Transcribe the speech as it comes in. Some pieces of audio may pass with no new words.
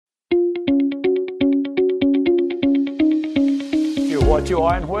what you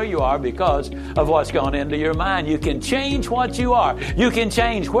are and where you are because of what's gone into your mind. You can change what you are. You can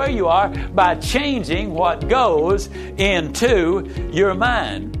change where you are by changing what goes into your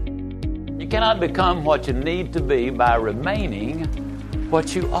mind. You cannot become what you need to be by remaining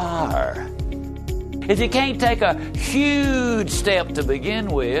what you are. If you can't take a huge step to begin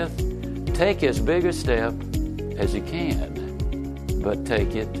with, take as big a step as you can, but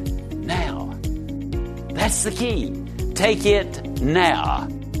take it now. That's the key. Take it now.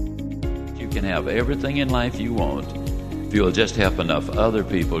 You can have everything in life you want if you'll just help enough other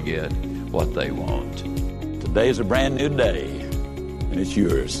people get what they want. Today is a brand new day, and it's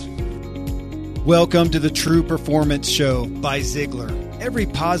yours. Welcome to the True Performance Show by Ziglar. Every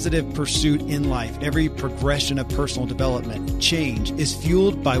positive pursuit in life, every progression of personal development, change is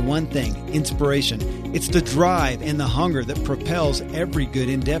fueled by one thing, inspiration. It's the drive and the hunger that propels every good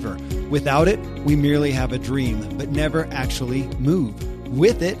endeavor. Without it, we merely have a dream, but never actually move.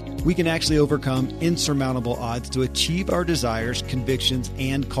 With it, we can actually overcome insurmountable odds to achieve our desires, convictions,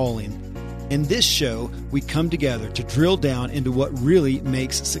 and calling. In this show, we come together to drill down into what really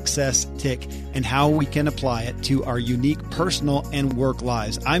makes success tick and how we can apply it to our unique personal and work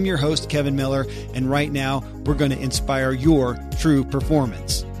lives. I'm your host, Kevin Miller, and right now, we're going to inspire your true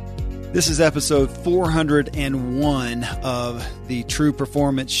performance. This is episode 401 of the True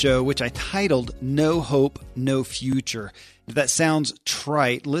Performance Show, which I titled No Hope, No Future. If that sounds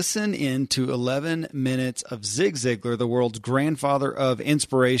trite, listen in to 11 minutes of Zig Ziglar, the world's grandfather of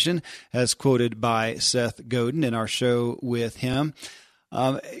inspiration, as quoted by Seth Godin in our show with him.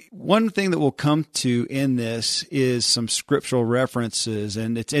 One thing that we'll come to in this is some scriptural references,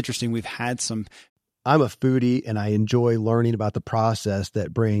 and it's interesting. We've had some. I'm a foodie, and I enjoy learning about the process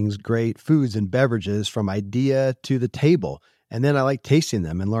that brings great foods and beverages from idea to the table. And then I like tasting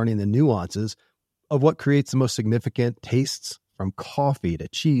them and learning the nuances of what creates the most significant tastes, from coffee to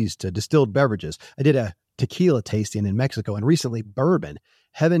cheese to distilled beverages. I did a tequila tasting in Mexico, and recently bourbon.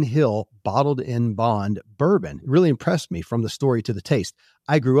 Heaven Hill Bottled in Bond bourbon really impressed me from the story to the taste.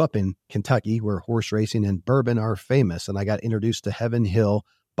 I grew up in Kentucky, where horse racing and bourbon are famous, and I got introduced to Heaven Hill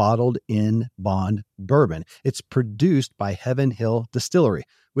Bottled in Bond bourbon. It's produced by Heaven Hill Distillery,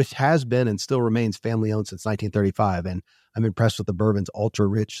 which has been and still remains family-owned since 1935. And I'm impressed with the bourbon's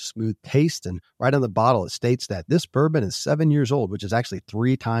ultra-rich, smooth taste. And right on the bottle, it states that this bourbon is 7 years old, which is actually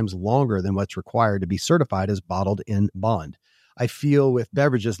 3 times longer than what's required to be certified as bottled in bond. I feel with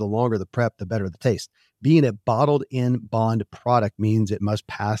beverages, the longer the prep, the better the taste. Being a bottled in bond product means it must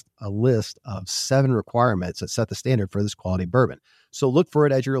pass a list of 7 requirements that set the standard for this quality bourbon. So look for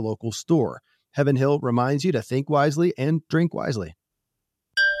it at your local store. Heaven Hill reminds you to think wisely and drink wisely.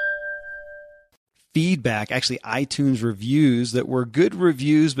 Feedback, actually iTunes reviews that were good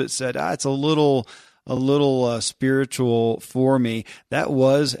reviews, but said, it's a little spiritual for me. That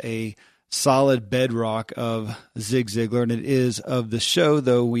was a solid bedrock of Zig Ziglar, and it is of the show,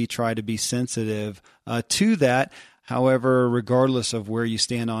 though we try to be sensitive to that. However, regardless of where you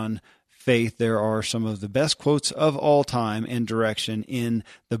stand on faith, there are some of the best quotes of all time and direction in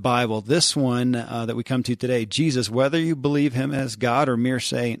the Bible. This one that we come to today, Jesus, whether you believe him as God or mere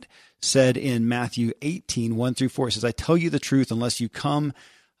saint, said in Matthew 18, 1-4, it says, I tell you the truth, unless you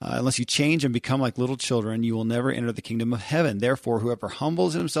change and become like little children, you will never enter the kingdom of heaven. Therefore, whoever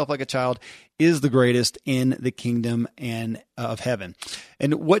humbles himself like a child is the greatest in the kingdom of heaven.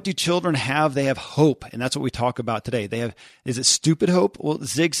 And what do children have? They have hope. And that's what we talk about today. Is it stupid hope? Well,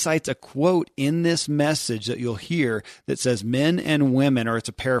 Zig cites a quote in this message that you'll hear that says men and women, or it's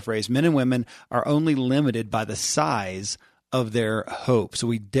a paraphrase, men and women are only limited by the size of their hope. So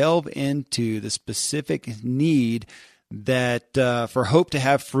we delve into the specific need that for hope to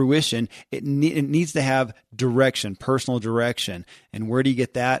have fruition, it needs to have direction, personal direction. And where do you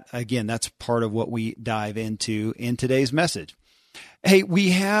get that? Again, that's part of what we dive into in today's message. Hey,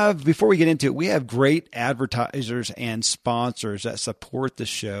 before we get into it, we have great advertisers and sponsors that support the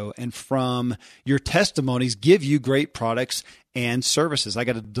show, and from your testimonies give you great products and services. I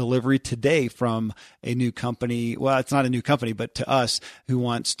got a delivery today from a new company. Well, it's not a new company, but to us, who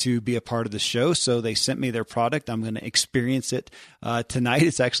wants to be a part of the show. So they sent me their product. I'm going to experience it tonight.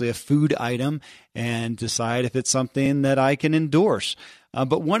 It's actually a food item, and decide if it's something that I can endorse.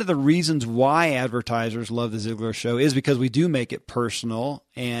 But one of the reasons why advertisers love the Ziglar Show is because we do make it personal,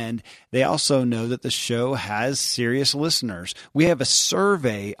 and they also know that the show has serious listeners. We have a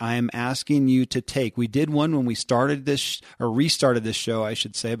survey I am asking you to take. We did one when we started this, or restarted this show, I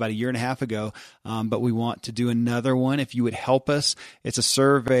should say, about a year and a half ago, but we want to do another one. If you would help us, it's a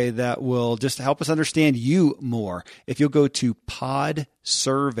survey that will just help us understand you more. If you'll go to podcasts.com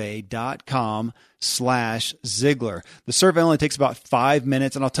survey.com/Ziglar. The survey only takes about 5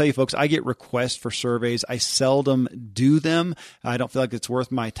 minutes. And I'll tell you, folks, I get requests for surveys. I seldom do them. I don't feel like it's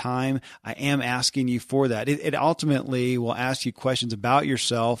worth my time. I am asking you for that. It ultimately will ask you questions about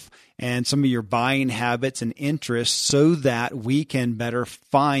yourself and some of your buying habits and interests so that we can better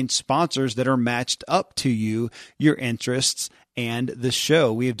find sponsors that are matched up to you, your interests, and the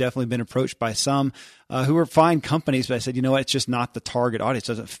show. We have definitely been approached by some who are fine companies, but I said, you know what, it's just not the target audience.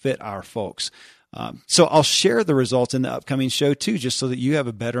 It doesn't fit our folks. So I'll share the results in the upcoming show too, just so that you have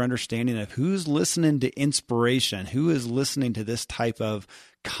a better understanding of who's listening to inspiration, who is listening to this type of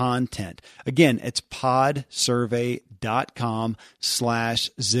content. Again, it's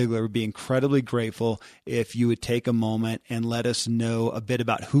podsurvey.com/Ziglar. We'd be incredibly grateful if you would take a moment and let us know a bit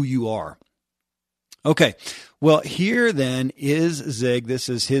about who you are. Okay, well, here then is Zig. This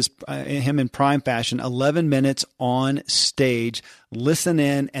is him in prime fashion, 11 minutes on stage. Listen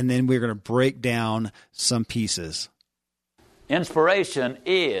in, and then we're going to break down some pieces. Inspiration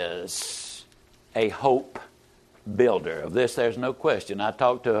is a hope builder. Of this, there's no question. I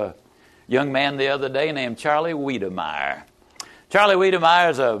talked to a young man the other day named Charlie Wiedemeyer. Charlie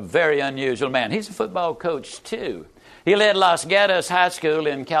Wiedemeyer is a very unusual man. He's a football coach, too. He led Los Gatos High School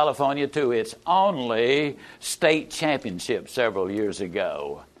in California to its only state championship several years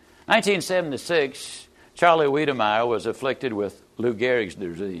ago. 1976, Charlie Wiedemeyer was afflicted with Lou Gehrig's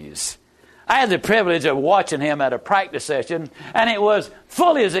disease. I had the privilege of watching him at a practice session, and it was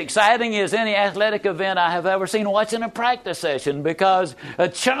fully as exciting as any athletic event I have ever seen watching a practice session, because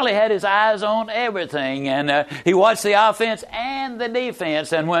Charlie had his eyes on everything, and he watched the offense and the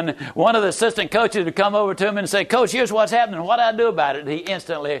defense. And when one of the assistant coaches would come over to him and say, "Coach, here's what's happening, what do I do about it?" he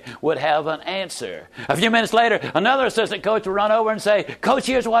instantly would have an answer. A few minutes later, another assistant coach would run over and say, "Coach,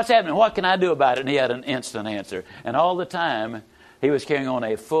 here's what's happening, what can I do about it?" And he had an instant answer. And all the time, he was carrying on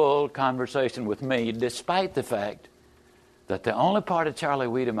a full conversation with me, despite the fact that the only part of Charlie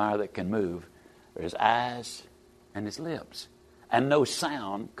Wiedemeyer that can move are his eyes and his lips. And no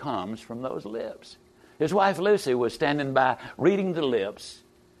sound comes from those lips. His wife Lucy was standing by reading the lips.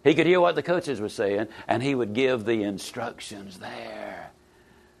 He could hear what the coaches were saying, and he would give the instructions there.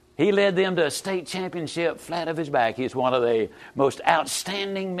 He led them to a state championship flat of his back. He's one of the most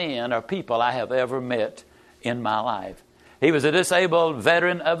outstanding men or people I have ever met in my life. He was a Disabled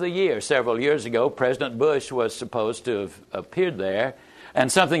Veteran of the Year. Several years ago, President Bush was supposed to have appeared there,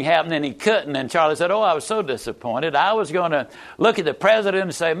 and something happened and he couldn't. And Charlie said, "Oh, I was so disappointed. I was going to look at the president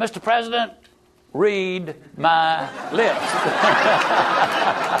and say, 'Mr. President, read my lips.'"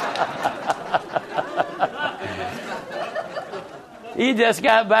 He just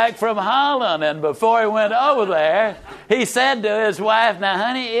got back from Holland, and before he went over there, he said to his wife, "Now,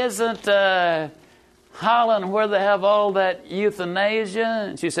 honey, isn't Holland where they have all that euthanasia?"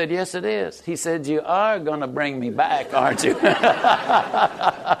 And she said, "Yes, it is." He said, "You are going to bring me back, aren't you?"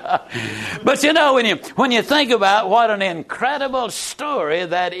 But you know, when you think about what an incredible story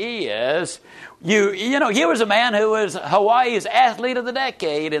that is, you know, here was a man who was Hawaii's athlete of the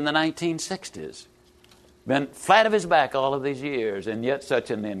decade in the 1960s. Been flat of his back all of these years, and yet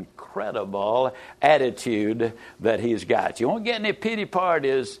such an incredible attitude that he's got. You won't get any pity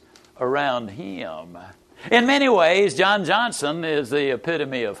parties around him. In many ways, John Johnson is the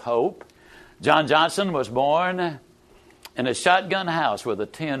epitome of hope. John Johnson was born in a shotgun house with a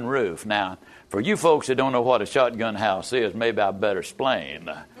tin roof. Now, for you folks who don't know what a shotgun house is, maybe I better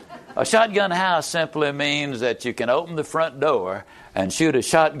explain. A shotgun house simply means that you can open the front door and shoot a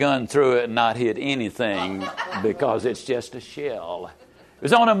shotgun through it and not hit anything because it's just a shell. It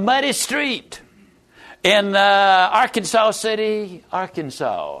was on a muddy street in Arkansas City,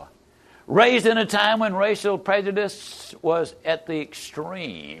 Arkansas. Raised in a time when racial prejudice was at the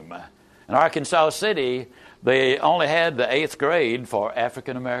extreme. In Arkansas City, they only had the 8th grade for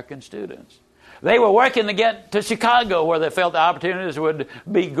African American students. They were working to get to Chicago, where they felt the opportunities would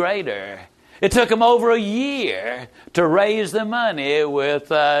be greater. It took them over a year to raise the money, with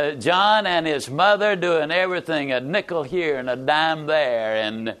John and his mother doing everything, a nickel here and a dime there.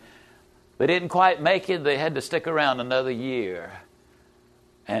 And they didn't quite make it. They had to stick around another year.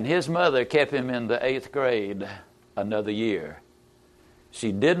 And his mother kept him in the 8th grade another year.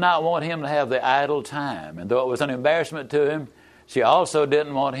 She did not want him to have the idle time. And though it was an embarrassment to him, she also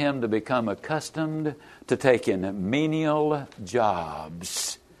didn't want him to become accustomed to taking menial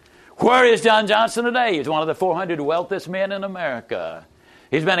jobs. Where is John Johnson today? He's one of the 400 wealthiest men in America.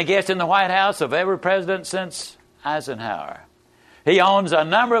 He's been a guest in the White House of every president since Eisenhower. He owns a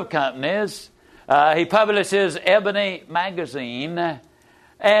number of companies. He publishes Ebony magazine.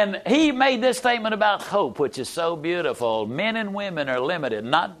 And he made this statement about hope, which is so beautiful. Men and women are limited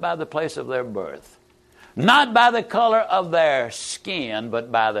not by the place of their birth, not by the color of their skin,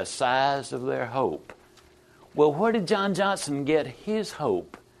 but by the size of their hope. Well, where did John Johnson get his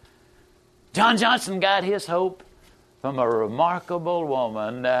hope? John Johnson got his hope from a remarkable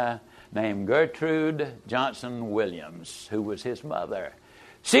woman named Gertrude Johnson Williams, who was his mother.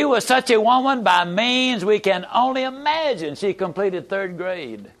 She was such a woman by means we can only imagine. She completed 3rd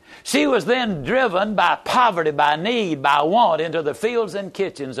grade. She was then driven by poverty, by need, by want into the fields and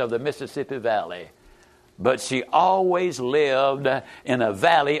kitchens of the Mississippi Valley. But she always lived in a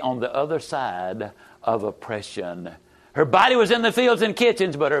valley on the other side of oppression. Her body was in the fields and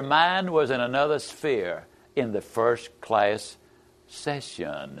kitchens, but her mind was in another sphere, in the first-class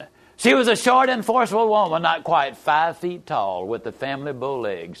session. She was a short and forceful woman, not quite 5 feet tall, with the family bow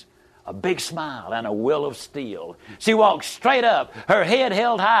legs, a big smile, and a will of steel. She walked straight up, her head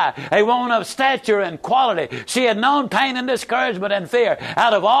held high, a woman of stature and quality. She had known pain and discouragement and fear.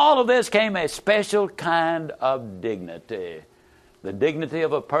 Out of all of this came a special kind of dignity, the dignity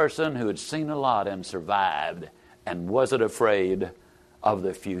of a person who had seen a lot and survived and wasn't afraid of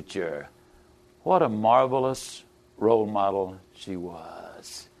the future. What a marvelous role model she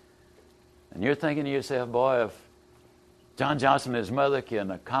was. And you're thinking to yourself, boy, if John Johnson and his mother can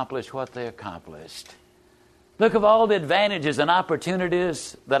accomplish what they accomplished, look at all the advantages and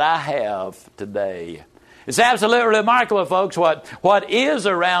opportunities that I have today. It's absolutely remarkable, folks, what is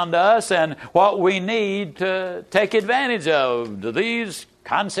around us and what we need to take advantage of. Do these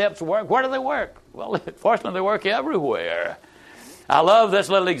concepts work? Where do they work? Well, fortunately, they work everywhere. I love this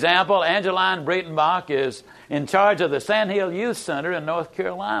little example. Angeline Breitenbach is in charge of the Sandhill Youth Center in North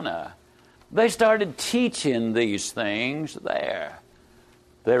Carolina. They started teaching these things there.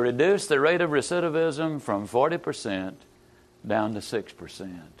 They reduced the rate of recidivism from 40% down to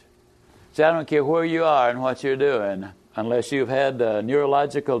 6%. See, I don't care where you are and what you're doing, unless you've had a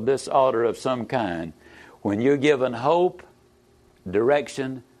neurological disorder of some kind. When you're given hope,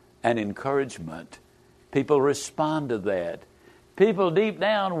 direction, and encouragement, people respond to that. People deep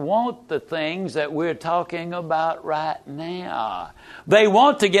down want the things that we're talking about right now. They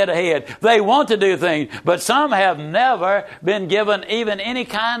want to get ahead. They want to do things. But some have never been given even any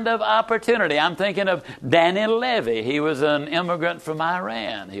kind of opportunity. I'm thinking of Danny Levy. He was an immigrant from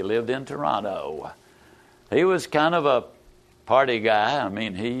Iran. He lived in Toronto. He was kind of a party guy. I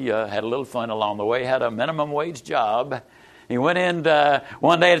mean, he had a little fun along the way, had a minimum wage job. He went in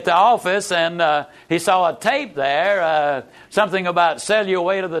one day at the office and he saw a tape there, something about Sell Your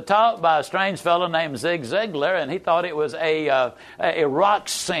Way to the Top by a strange fellow named Zig Ziglar, and he thought it was a rock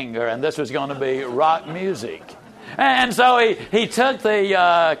singer, and this was going to be rock music. And so he took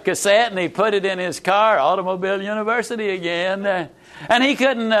the cassette and he put it in his car, Automobile University again. And he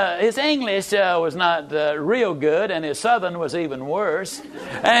couldn't, his English was not real good, and his Southern was even worse.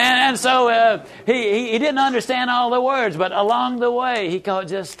 And so he didn't understand all the words, but along the way he caught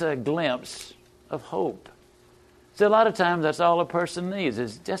just a glimpse of hope. So a lot of times that's all a person needs,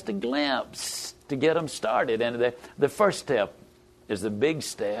 is just a glimpse to get them started. And the first step is the big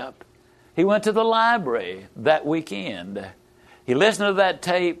step. He went to the library that weekend. He listened to that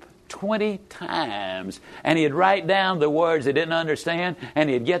tape 20 times, and he'd write down the words he didn't understand, and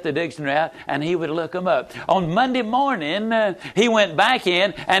he'd get the dictionary out, and he would look them up. On Monday morning, he went back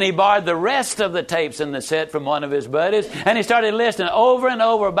in, and he borrowed the rest of the tapes in the set from one of his buddies, and he started listening over and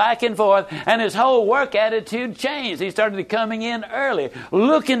over, back and forth, and his whole work attitude changed. He started coming in early,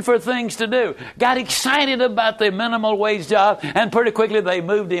 looking for things to do, got excited about the minimal wage job, and pretty quickly they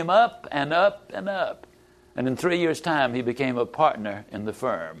moved him up and up and up. And in 3 years' time, he became a partner in the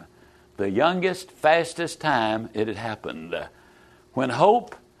firm. The youngest, fastest time it had happened. When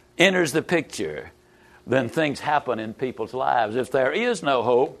hope enters the picture, then things happen in people's lives. If there is no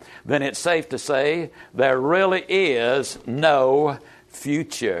hope, then it's safe to say there really is no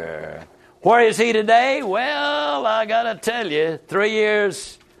future. Where is he today? Well, I got to tell you, 3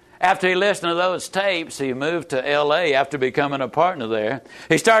 years after he listened to those tapes, he moved to L.A. after becoming a partner there.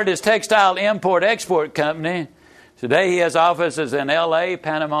 He started his textile import-export company. Today he has offices in L.A.,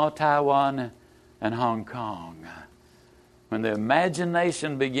 Panama, Taiwan, and Hong Kong. When the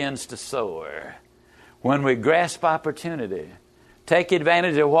imagination begins to soar, when we grasp opportunity, take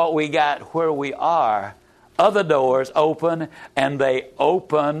advantage of what we got where we are, other doors open, and they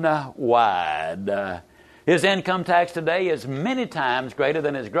open wide. His income tax today is many times greater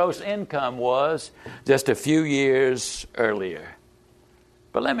than his gross income was just a few years earlier.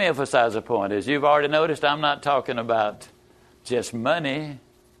 But let me emphasize a point. As you've already noticed, I'm not talking about just money.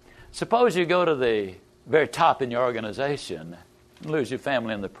 Suppose you go to the very top in your organization lose your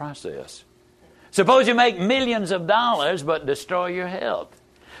family in the process. Suppose you make millions of dollars but destroy your health.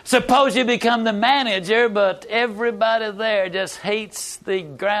 Suppose you become the manager, but everybody there just hates the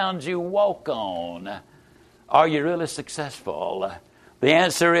ground you walk on. Are you really successful? The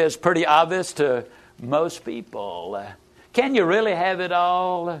answer is pretty obvious to most people. Can you really have it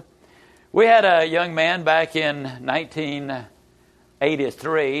all? We had a young man back in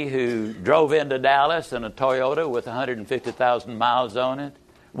 1983 who drove into Dallas in a Toyota with 150,000 miles on it.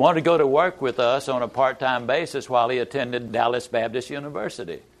 Wanted to go to work with us on a part-time basis while he attended Dallas Baptist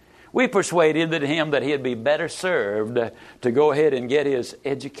University. We persuaded him that he'd be better served to go ahead and get his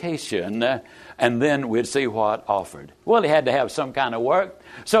education, and then we'd see what offered. Well, he had to have some kind of work,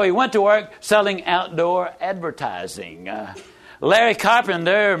 so he went to work selling outdoor advertising. Larry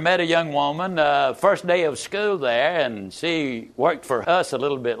Carpenter met a young woman first day of school there, and she worked for us a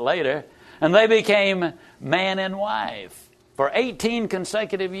little bit later, and they became man and wife. For 18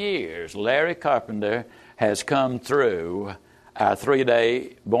 consecutive years, Larry Carpenter has come through our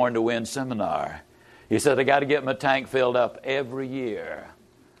 3-day Born to Win seminar. He said, I got to get my tank filled up every year.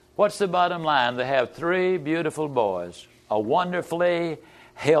 What's the bottom line? They have 3 beautiful boys, a wonderfully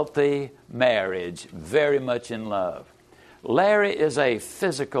healthy marriage, very much in love. Larry is a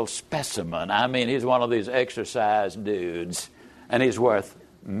physical specimen. I mean, he's one of these exercise dudes, and he's worth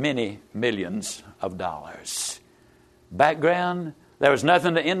many millions of dollars. Background, there was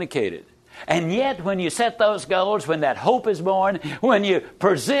nothing to indicate it. And yet, when you set those goals, when that hope is born, when you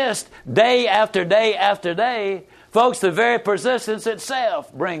persist day after day after day, folks, the very persistence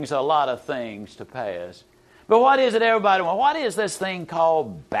itself brings a lot of things to pass. But what is it everybody wants? What is this thing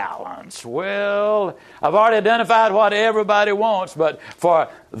called balance? Well, I've already identified what everybody wants, but for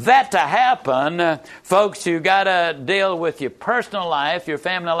that to happen, folks, you got to deal with your personal life, your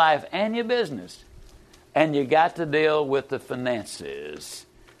family life, and your business. And you got to deal with the finances.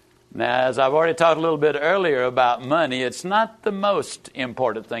 Now, as I've already talked a little bit earlier about money, it's not the most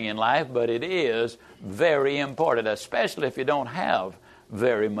important thing in life, but it is very important, especially if you don't have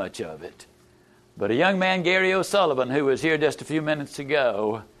very much of it. But a young man, Gary O'Sullivan, who was here just a few minutes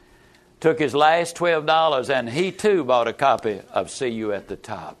ago, took his last $12 and he too bought a copy of See You at the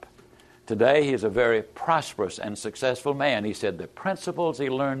Top. Today, he's a very prosperous and successful man. He said the principles he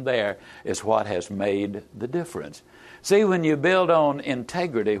learned there is what has made the difference. See, when you build on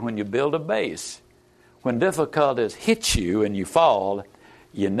integrity, when you build a base, when difficulties hit you and you fall,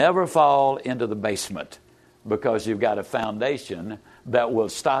 you never fall into the basement because you've got a foundation that will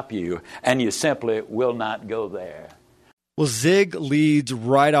stop you, and you simply will not go there. Well, Zig leads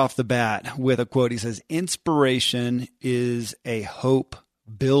right off the bat with a quote. He says, inspiration is a hope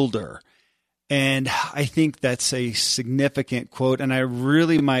builder. And I think that's a significant quote.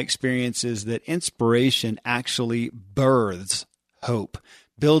 And my experience is that inspiration actually births hope.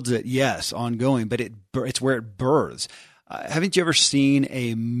 Builds it, yes, ongoing, but it's where it births. Haven't you ever seen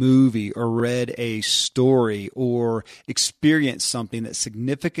a movie or read a story or experienced something that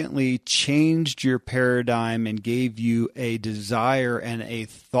significantly changed your paradigm and gave you a desire and a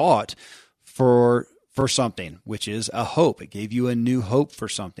thought for something, which is a hope? It gave you a new hope for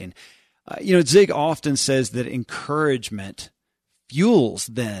something. Zig often says that encouragement fuels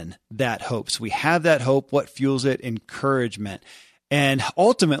then that hope. So we have that hope. What fuels it? Encouragement. And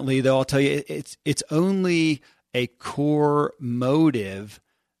ultimately, though, I'll tell you, it's only a core motive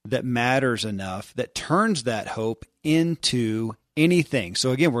that matters enough that turns that hope into anything.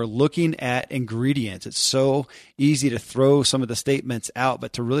 So again, we're looking at ingredients. It's so easy to throw some of the statements out,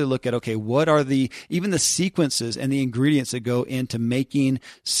 but to really look at, okay, what are even the sequences and the ingredients that go into making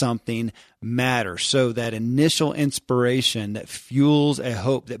something matter? So that initial inspiration that fuels a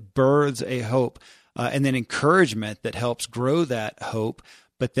hope, that births a hope, and then encouragement that helps grow that hope.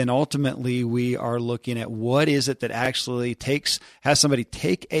 But then ultimately we are looking at what is it that actually has somebody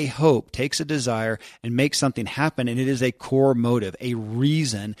take a hope, takes a desire, and make something happen. And it is a core motive, a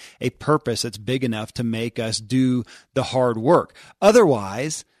reason, a purpose that's big enough to make us do the hard work.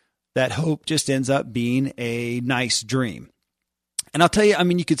 Otherwise, that hope just ends up being a nice dream. And I'll tell you,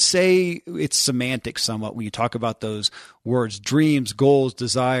 you could say it's semantic somewhat when you talk about those words, dreams, goals,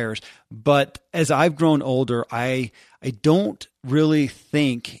 desires. But as I've grown older, I don't really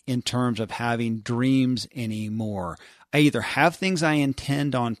think in terms of having dreams anymore. I either have things I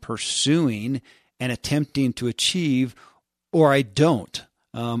intend on pursuing and attempting to achieve, or I don't.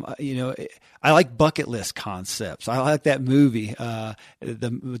 I like bucket list concepts. I like that movie,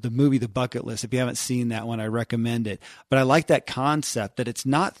 the movie The Bucket List. If you haven't seen that one, I recommend it. But I like that concept that it's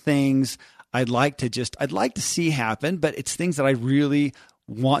not things I'd like to see happen, but it's things that I really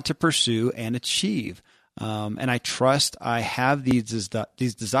want to pursue and achieve. And I trust I have these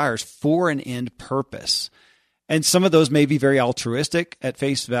desires for an end purpose. And some of those may be very altruistic at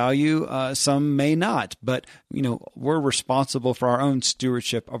face value. Some may not. But, we're responsible for our own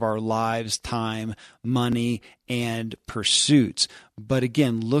stewardship of our lives, time, money, and pursuits. But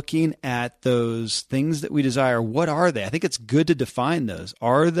again, looking at those things that we desire, what are they? I think it's good to define those.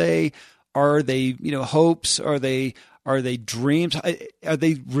 Are they hopes? Are they dreams? Are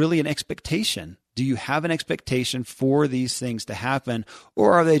they really an expectation? Do you have an expectation for these things to happen,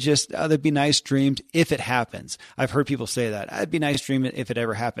 or are they just, they'd be nice dreams if it happens? I've heard people say that. It'd be a nice dream if it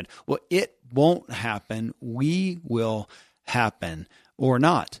ever happened. Well, it won't happen. We will happen or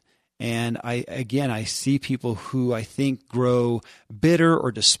not. And I see people who I think grow bitter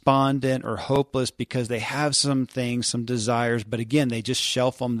or despondent or hopeless because they have some things, some desires, but again, they just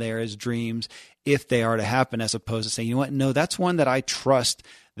shelf them there as dreams if they are to happen, as opposed to saying, you know what? No, that's one that I trust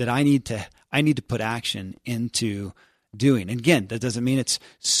that I need to put action into doing. And again, that doesn't mean it's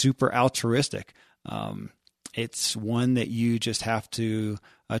super altruistic. It's one that you just have to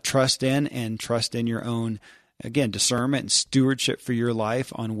trust in, and trust in your own, again, discernment and stewardship for your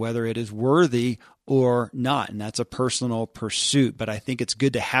life on whether it is worthy or not. And that's a personal pursuit. But I think it's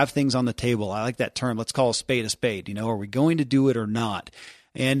good to have things on the table. I like that term. Let's call a spade a spade. Are we going to do it or not?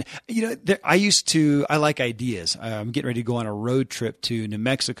 And, I like ideas. I'm getting ready to go on a road trip to New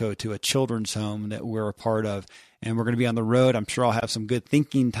Mexico to a children's home that we're a part of. And we're going to be on the road. I'm sure I'll have some good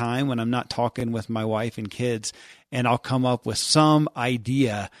thinking time when I'm not talking with my wife and kids. And I'll come up with some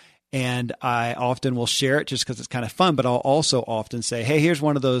idea. And I often will share it just because it's kind of fun, but I'll also often say, hey, here's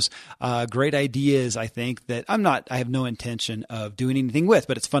one of those great ideas, I think, that I have no intention of doing anything with,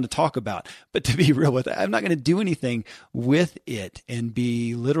 but it's fun to talk about. But to be real with it, I'm not going to do anything with it and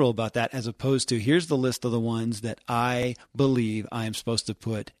be literal about that, as opposed to here's the list of the ones that I believe I am supposed to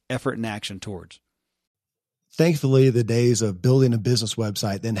put effort and action towards. Thankfully, the days of building a business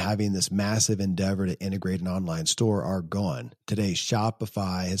website, then having this massive endeavor to integrate an online store are gone. Today,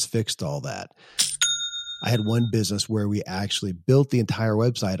 Shopify has fixed all that. I had one business where we actually built the entire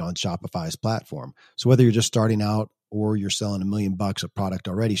website on Shopify's platform. So whether you're just starting out or you're selling $1 million of product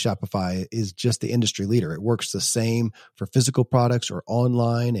already, Shopify is just the industry leader. It works the same for physical products or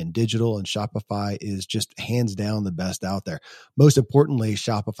online and digital, and Shopify is just hands down the best out there. Most importantly,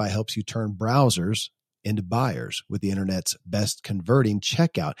 Shopify helps you turn browsers into buyers with the internet's best converting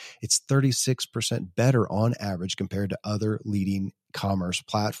checkout. It's 36% better on average compared to other leading commerce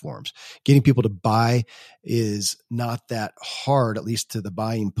platforms. Getting people to buy is not that hard, at least to the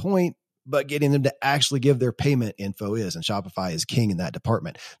buying point, but getting them to actually give their payment info is, and Shopify is king in that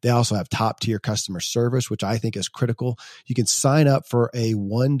department. They also have top tier customer service, which I think is critical. You can sign up for a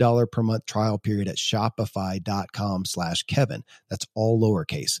 $1 per month trial period at shopify.com/Kevin. That's all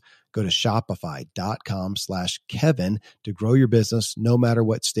lowercase. Go to shopify.com/Kevin to grow your business no matter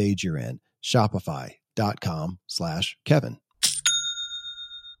what stage you're in. Shopify.com/Kevin.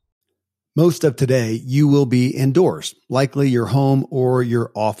 Most of today, you will be indoors, likely your home or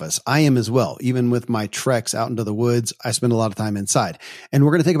your office. I am as well. Even with my treks out into the woods, I spend a lot of time inside. And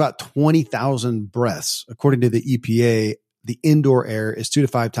we're going to take about 20,000 breaths. According to the EPA, the indoor air is 2 to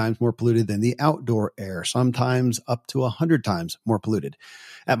 5 times more polluted than the outdoor air, sometimes up to 100 times more polluted.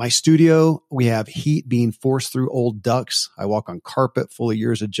 At my studio, we have heat being forced through old ducts. I walk on carpet full of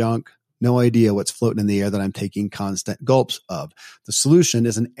years of junk. No idea what's floating in the air that I'm taking constant gulps of. The solution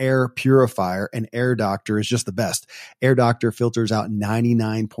is an air purifier, and Air Doctor is just the best. Air Doctor filters out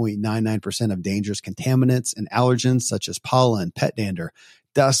 99.99% of dangerous contaminants and allergens such as pollen, pet dander,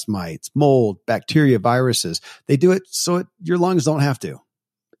 dust mites, mold, bacteria, viruses. They do it so your lungs don't have to.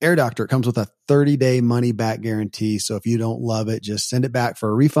 Air Doctor comes with a 30-day money-back guarantee, so if you don't love it, just send it back for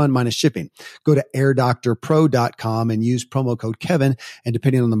a refund minus shipping. Go to airdoctorpro.com and use promo code Kevin, and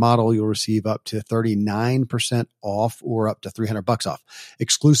depending on the model, you'll receive up to 39% off or up to $300 off.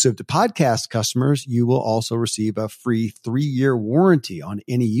 Exclusive to podcast customers, you will also receive a free 3-year warranty on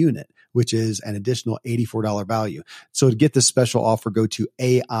any unit, which is an additional $84 value. So to get this special offer, go to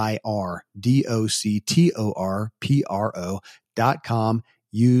airdoctorpro.com.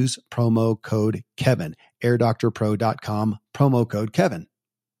 Use promo code Kevin. airdoctorpro.com, promo code Kevin.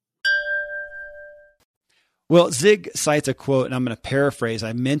 Well, Zig cites a quote, and I'm going to paraphrase.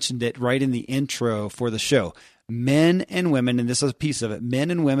 I mentioned it right in the intro for the show. Men and women, and this is a piece of it,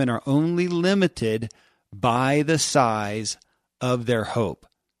 men and women are only limited by the size of their hope.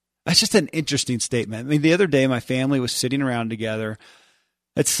 That's just an interesting statement. I mean, the other day, my family was sitting around together.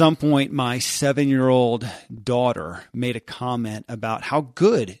 At some point, my 7-year-old daughter made a comment about how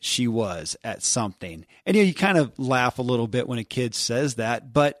good she was at something. And you kind of laugh a little bit when a kid says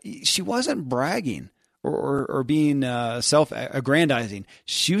that, but she wasn't bragging or being self-aggrandizing.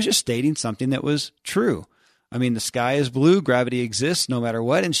 She was just stating something that was true. I mean, the sky is blue, gravity exists no matter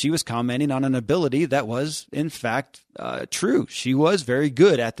what, and she was commenting on an ability that was, in fact, true. She was very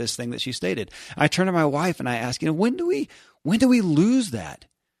good at this thing that she stated. I turned to my wife and I asked, when do we lose that?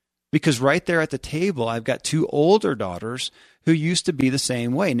 Because right there at the table, I've got two older daughters who used to be the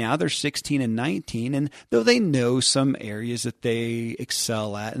same way. Now they're 16 and 19, and though they know some areas that they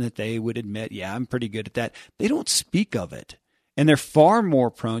excel at and that they would admit, yeah, I'm pretty good at that, they don't speak of it. And they're far more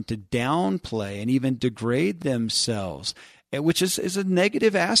prone to downplay and even degrade themselves, which is a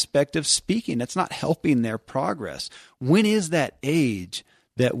negative aspect of speaking. That's not helping their progress. When is that age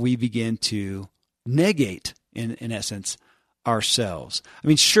that we begin to negate, in essence, ourselves? I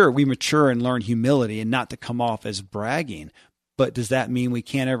mean, sure, we mature and learn humility and not to come off as bragging, but does that mean we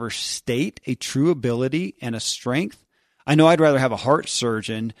can't ever state a true ability and a strength? I know I'd rather have a heart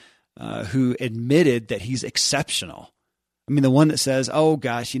surgeon who admitted that he's exceptional. I mean, the one that says, "Oh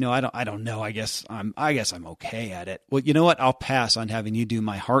gosh, I don't know. I guess I'm okay at it." Well, you know what? I'll pass on having you do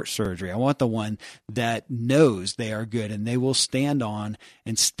my heart surgery. I want the one that knows they are good and they will stand on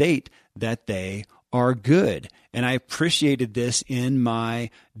and state that they are good. And I appreciated this in my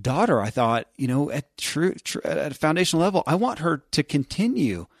daughter. I thought, at a foundational level, I want her to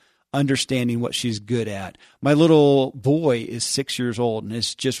continue understanding what she's good at. My little boy is 6 years old and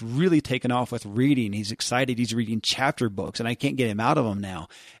has just really taken off with reading. He's excited. He's reading chapter books, and I can't get him out of them now.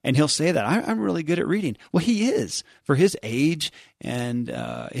 And he'll say that, I'm really good at reading. Well, he is. For his age and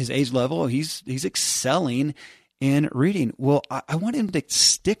his age level, he's excelling in reading. Well, I want him to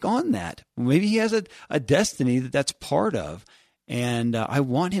stick on that. Maybe he has a destiny that's part of, and I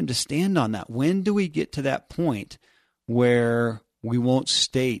want him to stand on that. When do we get to that point where we won't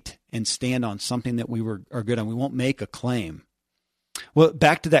state and stand on something that we are good on? We won't make a claim. Well,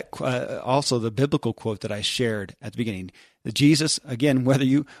 back to that, also the biblical quote that I shared at the beginning. Jesus, again,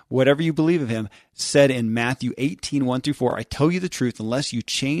 whatever you believe of him, said in Matthew 18:1-4, "I tell you the truth, unless you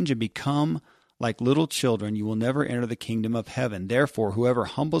change and become like little children, you will never enter the kingdom of heaven. Therefore, whoever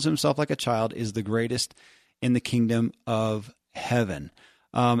humbles himself like a child is the greatest in the kingdom of heaven."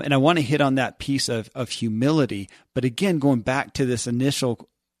 And I want to hit on that piece of humility. But again, going back to this initial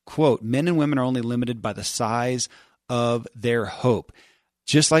quote, men and women are only limited by the size of their hope.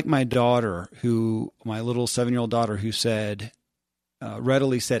 Just like my daughter, my little 7-year-old daughter who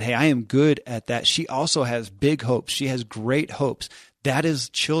readily said, "Hey, I am good at that." She also has big hopes. She has great hopes. That is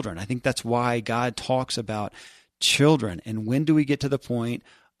children. I think that's why God talks about children. And when do we get to the point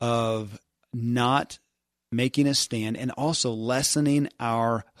of not making a stand and also lessening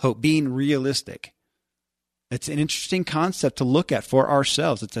our hope, being realistic? It's an interesting concept to look at for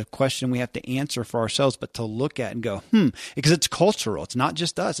ourselves. It's a question we have to answer for ourselves, but to look at and go, because it's cultural. It's not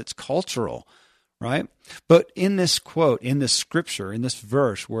just us, it's cultural, right? But in this quote, in this scripture, in this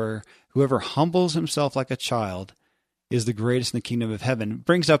verse where whoever humbles himself like a child is the greatest in the kingdom of heaven,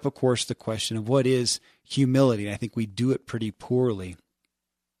 brings up, of course, the question of what is humility. And I think we do it pretty poorly.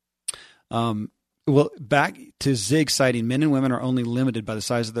 Well, back to Zig citing men and women are only limited by the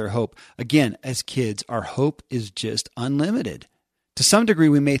size of their hope. Again, as kids, our hope is just unlimited. To some degree,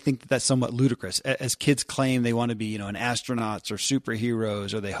 we may think that that's somewhat ludicrous. As kids claim they want to be, an astronauts or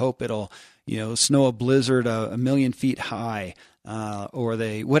superheroes, or they hope it'll, snow a blizzard a million feet high, or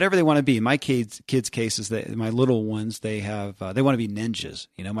whatever they want to be. My kids' cases, my little ones, they want to be ninjas.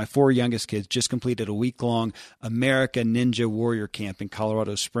 My 4 youngest kids just completed a week-long America Ninja Warrior Camp in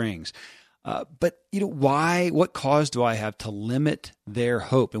Colorado Springs. But what cause do I have to limit their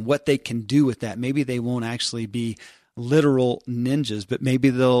hope and what they can do with that? Maybe they won't actually be literal ninjas, but maybe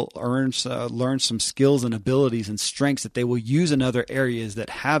they'll learn some skills and abilities and strengths that they will use in other areas that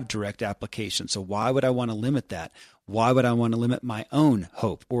have direct application. So why would I want to limit that? Why would I want to limit my own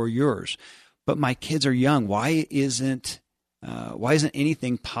hope or yours? But my kids are young. Why isn't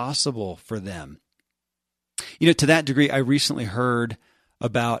anything possible for them? To that degree, I recently heard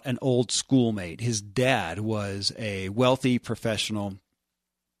about an old schoolmate. His dad was a wealthy professional,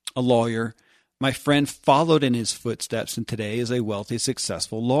 a lawyer. My friend followed in his footsteps and today is a wealthy,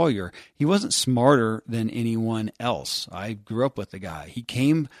 successful lawyer. He wasn't smarter than anyone else. I grew up with the guy. He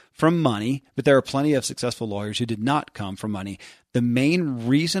came from money, but there are plenty of successful lawyers who did not come from money. The main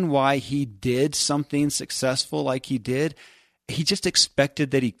reason why he did something successful like he did, he just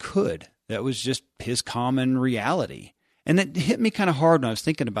expected that he could. That was just his common reality. And it hit me kind of hard when I was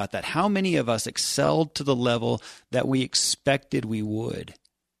thinking about that. How many of us excelled to the level that we expected we would?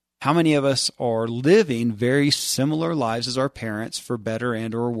 How many of us are living very similar lives as our parents, for better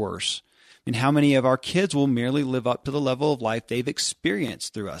and or worse? And how many of our kids will merely live up to the level of life they've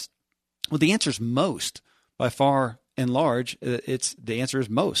experienced through us? Well, the answer is most. By far and large, the answer is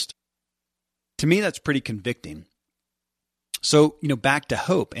most. To me, that's pretty convicting. So, back to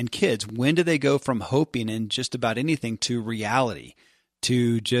hope and kids. When do they go from hoping in just about anything to reality,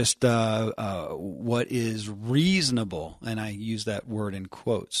 to just what is reasonable? And I use that word in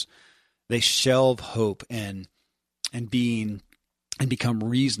quotes. They shelve hope and become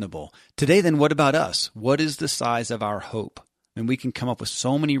reasonable. Today, then, what about us? What is the size of our hope? And we can come up with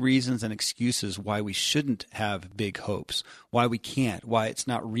so many reasons and excuses why we shouldn't have big hopes, why we can't, why it's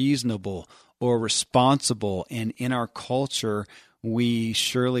not reasonable or responsible. And in our culture, we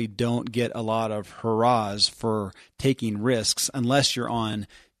surely don't get a lot of hurrahs for taking risks unless you're on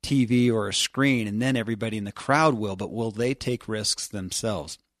TV or a screen, and then everybody in the crowd will. But will they take risks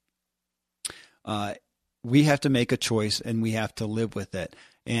themselves? We have to make a choice, and we have to live with it.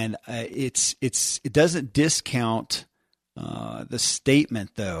 And it doesn't discount the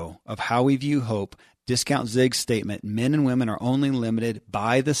statement, though, of how we view hope. Discount Zig's statement: men and women are only limited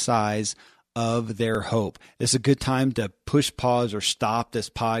by the size of their hope. It's a good time to push pause or stop this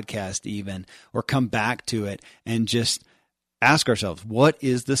podcast even, or come back to it and just ask ourselves, what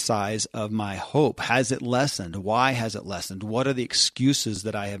is the size of my hope? Has it lessened? Why has it lessened? What are the excuses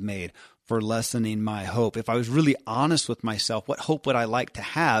that I have made for lessening my hope? If I was really honest with myself, what hope would I like to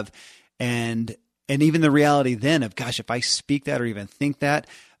have? And even the reality then of, gosh, if I speak that or even think that,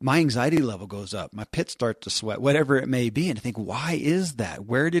 my anxiety level goes up. My pits start to sweat, whatever it may be. And to think, why is that?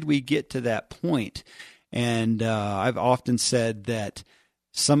 Where did we get to that point? And I've often said that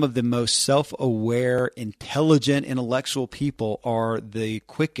some of the most self-aware, intelligent, intellectual people are the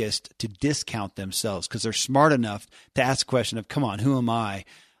quickest to discount themselves because they're smart enough to ask the question of, come on, who am I?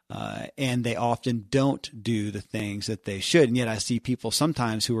 And they often don't do the things that they should. And yet I see people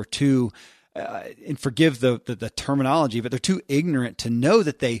sometimes who are too and forgive the terminology, but they're too ignorant to know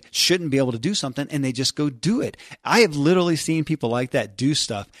that they shouldn't be able to do something, and they just go do it. I have literally seen people like that do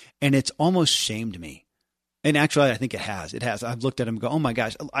stuff, and it's almost shamed me. And actually, I think it has. It has. I've looked at them and go, oh my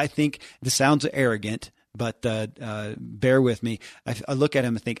gosh, I think this sounds arrogant, but bear with me. I look at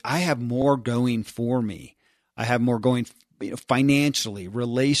him and think, I have more going for me. I have more going financially,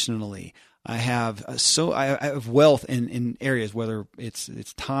 relationally. I have wealth in areas, whether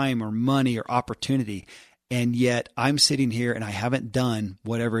it's time or money or opportunity, and yet I'm sitting here and I haven't done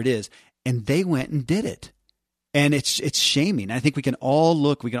whatever it is, and they went and did it, and it's shaming. I think we can all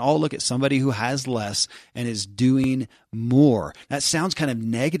look at somebody who has less and is doing more. That sounds kind of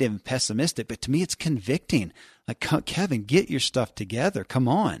negative and pessimistic, but to me it's convicting. Like, Kevin, get your stuff together. Come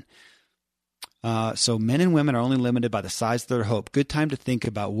on. So men and women are only limited by the size of their hope. Good time to think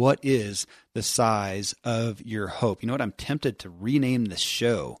about what is the size of your hope. You know what? I'm tempted to rename the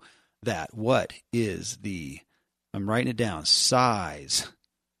show that. What is I'm writing it down, size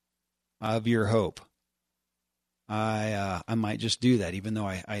of your hope. I might just do that, even though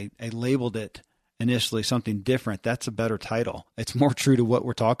I labeled it initially something different. That's a better title. It's more true to what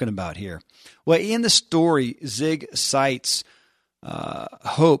we're talking about here. Well, in the story, Zig cites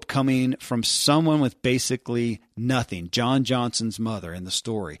hope coming from someone with basically nothing, John Johnson's mother in the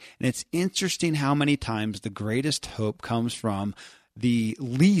story. And it's interesting how many times the greatest hope comes from the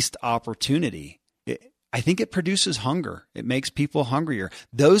least opportunity. I think it produces hunger. It makes people hungrier.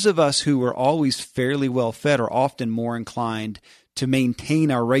 Those of us who are always fairly well fed are often more inclined to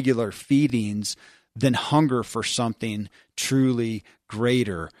maintain our regular feedings than hunger for something truly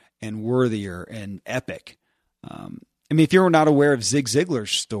greater and worthier and epic. If you're not aware of Zig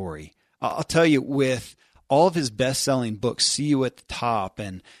Ziglar's story, I'll tell you, with all of his best-selling books, See You at the Top,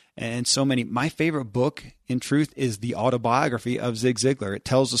 and so many, my favorite book, in truth, is the autobiography of Zig Ziglar. It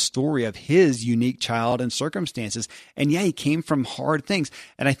tells the story of his unique child and circumstances. And yeah, he came from hard things.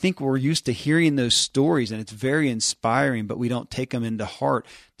 And I think we're used to hearing those stories, and it's very inspiring, but we don't take them into heart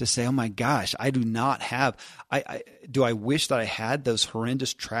to say, oh my gosh, I do not have, do I wish that I had those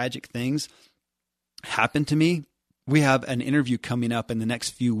horrendous, tragic things happen to me? We have an interview coming up in the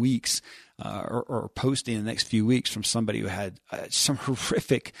next few weeks, or posting in the next few weeks, from somebody who had some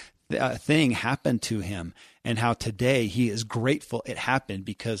horrific thing happen to him, and how today he is grateful it happened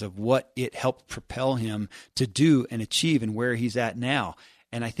because of what it helped propel him to do and achieve and where he's at now.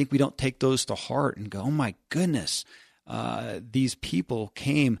 And I think we don't take those to heart and go, oh my goodness, these people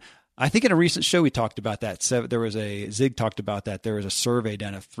came. I think in a recent show we talked about that. Zig talked about that. There was a survey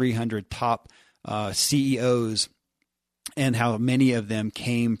done of 300 top CEOs, and how many of them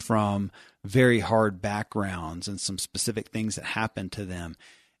came from very hard backgrounds and some specific things that happened to them.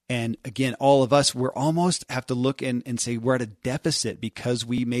 And again, all of us, we're almost have to look and say we're at a deficit because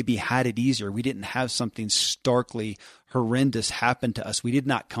we maybe had it easier. We didn't have something starkly horrendous happen to us. We did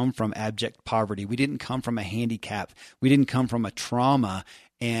not come from abject poverty. We didn't come from a handicap. We didn't come from a trauma.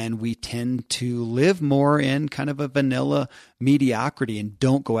 And we tend to live more in kind of a vanilla mediocrity and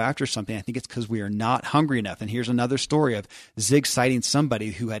don't go after something. I think it's because we are not hungry enough. And here's another story of Zig citing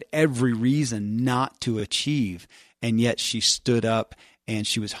somebody who had every reason not to achieve, and yet she stood up and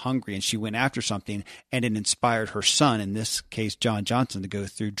she was hungry and she went after something, and it inspired her son, in this case John Johnson, to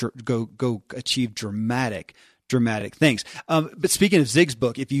go achieve dramatic things. But speaking of Zig's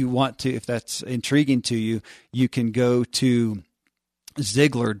book, if that's intriguing to you, you can go to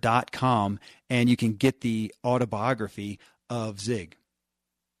Ziglar.com and you can get the autobiography of Zig.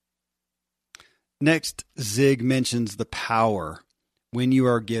 Next, Zig mentions the power when you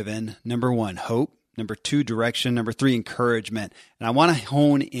are given, number 1, hope. Number 2, direction. Number 3, encouragement. And I want to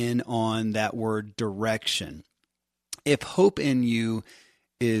hone in on that word direction. If hope in you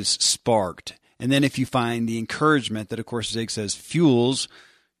is sparked, and then if you find the encouragement that, of course, Zig says fuels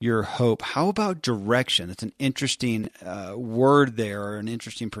your hope, how about direction? It's an interesting word there, or an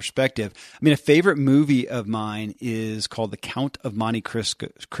interesting perspective. I mean, a favorite movie of mine is called The Count of Monte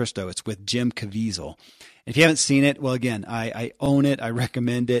Cristo. It's with Jim Caviezel. If you haven't seen it, well, again, I own it. I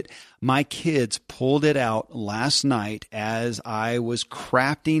recommend it. My kids pulled it out last night as I was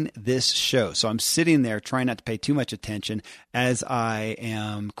crafting this show. So I'm sitting there trying not to pay too much attention as I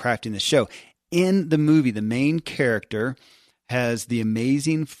am crafting the show. In the movie, the main character has the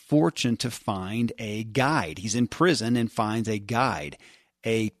amazing fortune to find a guide. He's in prison and finds a guide,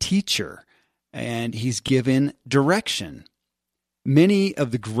 a teacher, and he's given direction. Many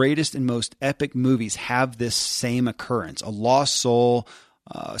of the greatest and most epic movies have this same occurrence. A lost soul,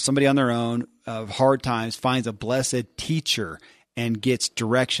 somebody on their own of hard times, finds a blessed teacher and gets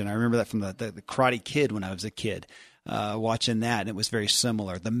direction. I remember that from the Karate Kid when I was a kid, watching that, and it was very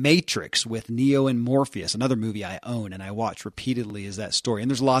similar. The Matrix with Neo and Morpheus, another movie I own and I watch repeatedly, is that story.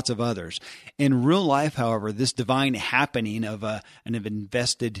 And there's lots of others. In real life, however, this divine happening of an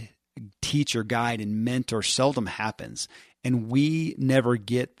invested teacher, guide, and mentor seldom happens. And we never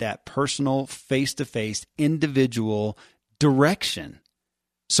get that personal, face-to-face, individual direction.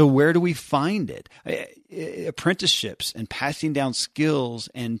 So where do we find it? Apprenticeships and passing down skills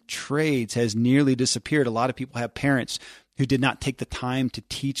and trades has nearly disappeared. A lot of people have parents who did not take the time to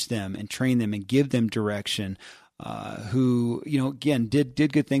teach them and train them and give them direction, who, again,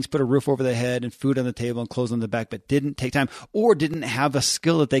 did good things, put a roof over their head and food on the table and clothes on the back, but didn't take time or didn't have a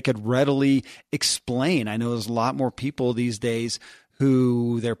skill that they could readily explain. I know there's a lot more people these days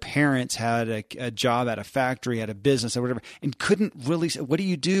who their parents had a job at a factory, at a business or whatever, and couldn't really say, what do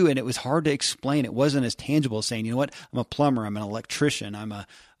you do? And it was hard to explain. It wasn't as tangible as saying, you know what, I'm a plumber, I'm an electrician, I'm a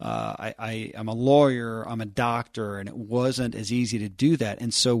lawyer, I'm a doctor, and it wasn't as easy to do that.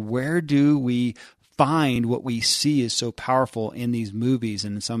 And so where do we find what we see is so powerful in these movies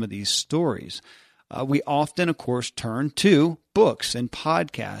and in some of these stories? We often, of course, turn to books and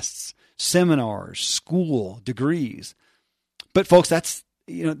podcasts, seminars, school, degrees. But folks, that's,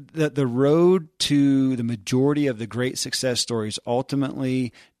 the road to the majority of the great success stories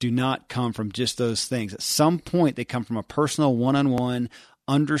ultimately do not come from just those things. At some point, they come from a personal, one-on-one,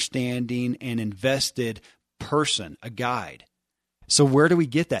 understanding and invested person, a guide. So where do we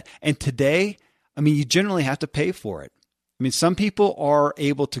get that? And today, you generally have to pay for it. Some people are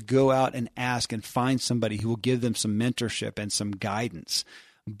able to go out and ask and find somebody who will give them some mentorship and some guidance.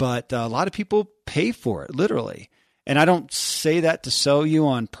 But a lot of people pay for it, literally. And I don't say that to sell you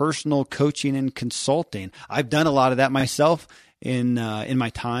on personal coaching and consulting. I've done a lot of that myself in my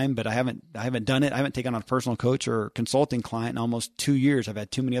time, but I haven't done it. I haven't taken on a personal coach or consulting client in almost 2 years. I've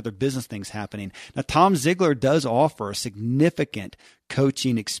had too many other business things happening. Now, Tom Ziglar does offer a significant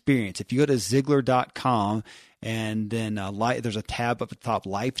coaching experience. If you go to Ziglar.com and then there's a tab up at the top,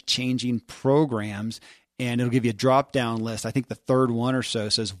 Life-Changing Programs, and it'll give you a drop-down list. I think the third one or so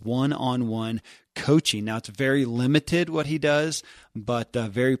says one-on-one coaching. Now, it's very limited what he does, but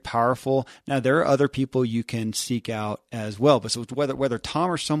very powerful. Now, there are other people you can seek out as well. But so whether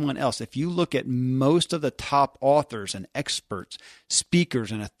Tom or someone else, if you look at most of the top authors and experts,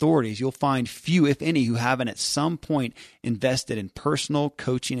 speakers and authorities, you'll find few, if any, who haven't at some point invested in personal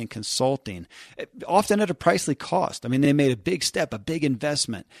coaching and consulting, often at a pricely cost. They made a big step, a big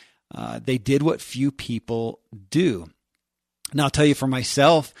investment. They did what few people do. Now, I'll tell you for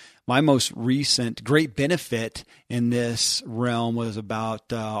myself, my most recent great benefit in this realm was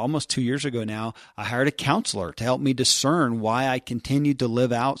about almost 2 years ago now. I hired a counselor to help me discern why I continued to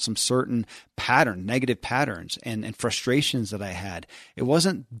live out some certain negative patterns and frustrations that I had. It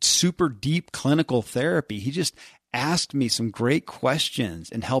wasn't super deep clinical therapy. He just asked me some great questions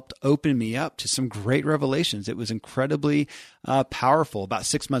and helped open me up to some great revelations. It was incredibly powerful. About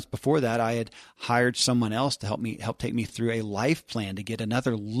 6 months before that, I had hired someone else to help take me through a life plan to get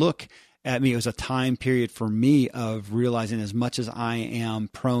another look at me. It was a time period for me of realizing, as much as I am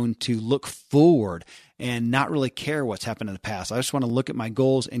prone to look forward and not really care what's happened in the past, I just want to look at my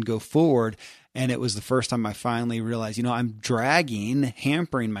goals and go forward. And it was the first time I finally realized, I'm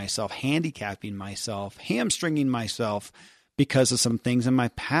hampering myself, handicapping myself, hamstringing myself because of some things in my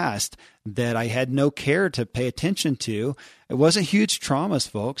past that I had no care to pay attention to. It wasn't huge traumas,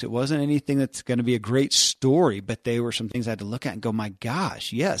 folks. It wasn't anything that's going to be a great story, but they were some things I had to look at and go, my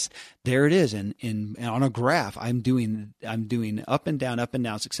gosh, yes, there it is. And on a graph, I'm doing up and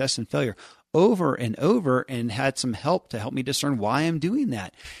down, success and failure over and over, and had some help to help me discern why I'm doing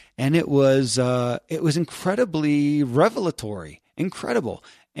that. And it was incredibly revelatory, incredible.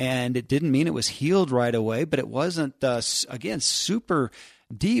 And it didn't mean it was healed right away, but it wasn't, again, super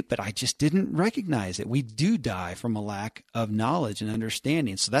deep, but I just didn't recognize it. We do die from a lack of knowledge and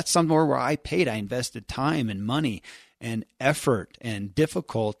understanding. So that's somewhere where I invested time and money and effort and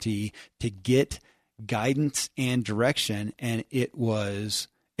difficulty to get guidance and direction. And it was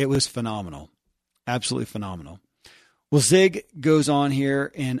phenomenal, absolutely phenomenal. Well, Zig goes on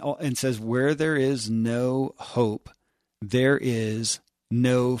here and says, where there is no hope, there is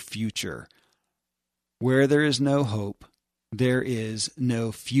no future. Where there is no hope, there is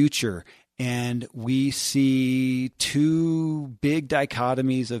no future. And we see two big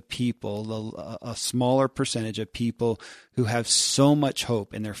dichotomies of people, a smaller percentage of people who have so much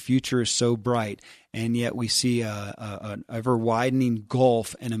hope and their future is so bright. And yet we see an ever-widening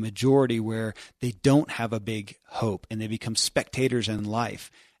gulf and a majority where they don't have a big hope and they become spectators in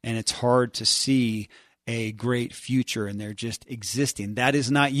life. And it's hard to see a great future and they're just existing. That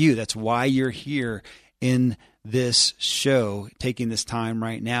is not you. That's why you're here in this show, taking this time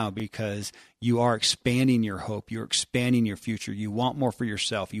right now, because you are expanding your hope. You're expanding your future. You want more for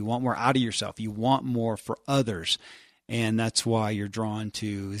yourself. You want more out of yourself. You want more for others. And that's why you're drawn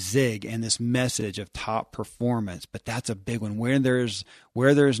to Zig and this message of top performance. But that's a big one. Where there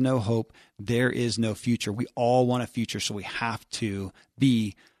is no hope, there is no future. We all want a future, so we have to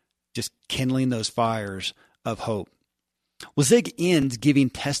be just kindling those fires of hope. Well, Zig ends giving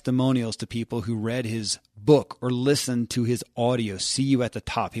testimonials to people who read his book or listened to his audio, See You at the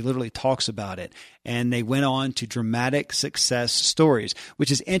Top. He literally talks about it. And they went on to dramatic success stories, which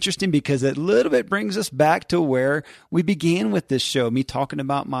is interesting because it a little bit brings us back to where we began with this show, me talking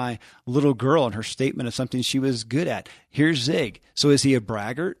about my little girl and her statement of something she was good at. Here's Zig. So is he a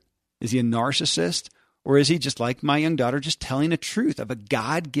braggart? Is he a narcissist? Or is he just like my young daughter, just telling the truth of a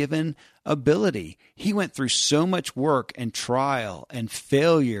God-given ability? He went through so much work and trial and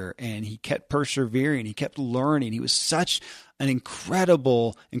failure, and he kept persevering. He kept learning. He was such an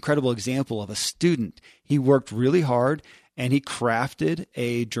incredible example of a student. He worked really hard, and he crafted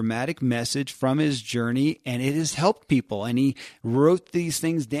a dramatic message from his journey, and it has helped people. And he wrote these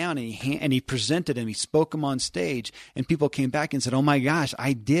things down, and he presented them. He spoke them on stage, and people came back and said, oh my gosh,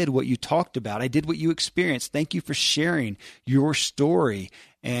 I did what you talked about. I did what you experienced. Thank you for sharing your story.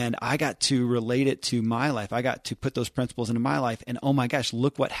 And I got to relate it to my life. I got to put those principles into my life, and oh my gosh,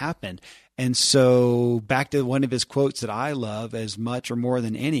 look what happened. And so back to one of his quotes that I love as much or more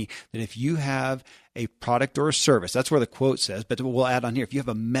than any, that if you have a product or a service, that's where the quote says, but we'll add on here, if you have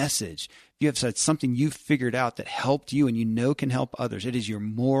a message, if you have said something you've figured out that helped you and you know can help others, it is your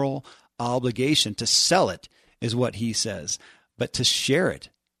moral obligation to sell it, is what he says, but to share it,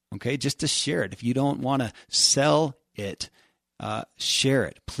 okay? Just to share it. If you don't want to sell it, share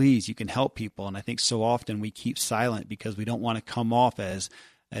it. Please, you can help people. And I think so often we keep silent because we don't want to come off as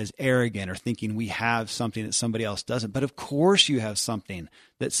arrogant or thinking we have something that somebody else doesn't. But of course you have something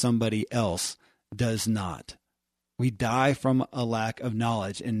that somebody else does not. We die from a lack of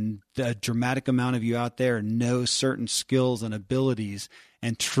knowledge, and the dramatic amount of you out there know certain skills and abilities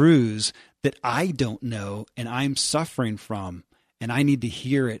and truths that I don't know and I'm suffering from, and I need to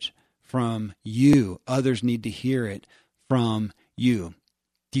hear it from you. Others need to hear it from you.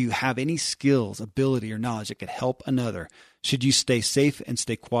 Do you have any skills, ability, or knowledge that could help another? Should you stay safe and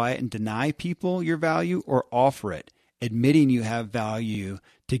stay quiet and deny people your value, or offer it, admitting you have value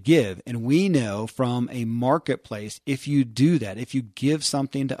to give? And we know from a marketplace, if you do that, if you give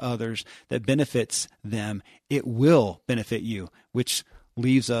something to others that benefits them, it will benefit you, which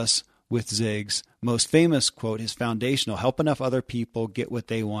leaves us with Zig's most famous quote, his foundational: help enough other people get what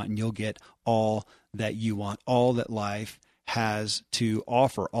they want and you'll get all that you want, all that life has to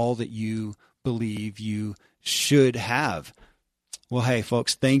offer, all that you believe you should have. Well, hey,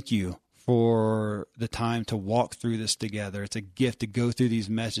 folks, thank you for the time to walk through this together. It's a gift to go through these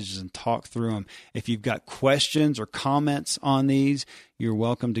messages and talk through them. If you've got questions or comments on these, you're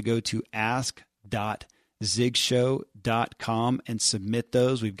welcome to go to ask.zigshow.com and submit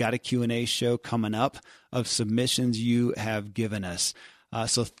those. We've got a Q&A show coming up of submissions you have given us.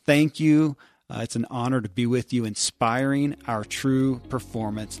 So thank you. It's an honor to be with you, inspiring our true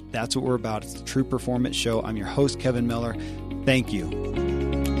performance. That's what we're about. It's the True Performance Show. I'm your host, Kevin Miller. Thank you.